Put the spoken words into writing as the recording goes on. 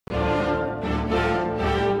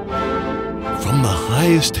From the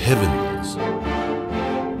highest heavens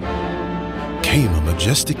came a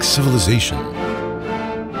majestic civilization.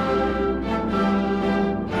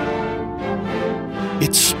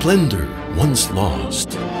 Its splendor once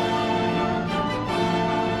lost.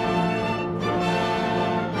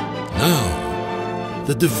 Now,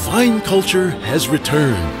 the divine culture has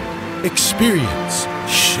returned. Experience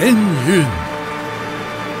Shen Yun.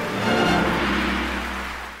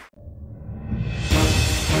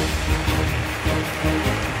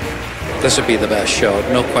 This would be the best show,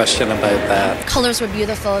 no question about that. Colors were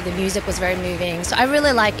beautiful, the music was very moving, so I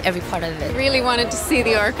really liked every part of it. Really wanted to see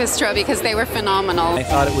the orchestra because they were phenomenal. I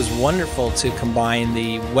thought it was wonderful to combine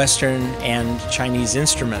the Western and Chinese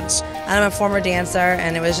instruments. I'm a former dancer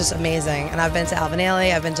and it was just amazing. And I've been to Alvin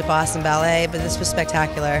Ailey, I've been to Boston Ballet, but this was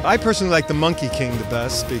spectacular. I personally like the Monkey King the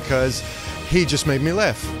best because he just made me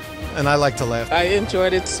laugh. And I like to laugh. I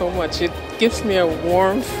enjoyed it so much. It gives me a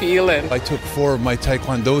warm feeling. I took 4 of my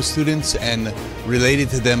Taekwondo students and related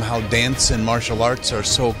to them how dance and martial arts are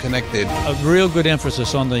so connected. A real good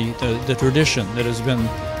emphasis on the tradition that has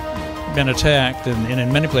been attacked and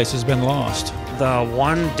in many places been lost. The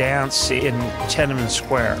one dance in Tiananmen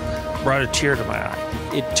Square brought a tear to my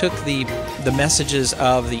eye. It took the messages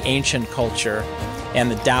of the ancient culture and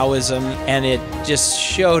the Taoism, and it just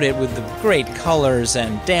showed it with the great colors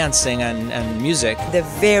and dancing and music. The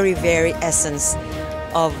very, very essence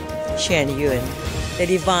of Shen Yun, the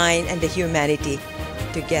divine and the humanity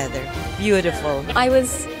together. Beautiful. I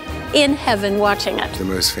was in heaven watching it. The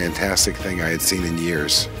most fantastic thing I had seen in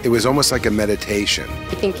years. It was almost like a meditation.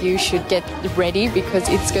 I think you should get ready because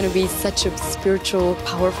it's going to be such a spiritual,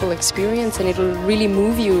 powerful experience, and it'll really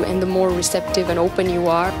move you, and the more receptive and open you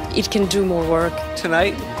are, it can do more work.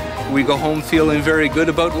 Tonight, we go home feeling very good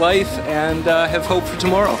about life and have hope for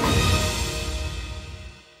tomorrow.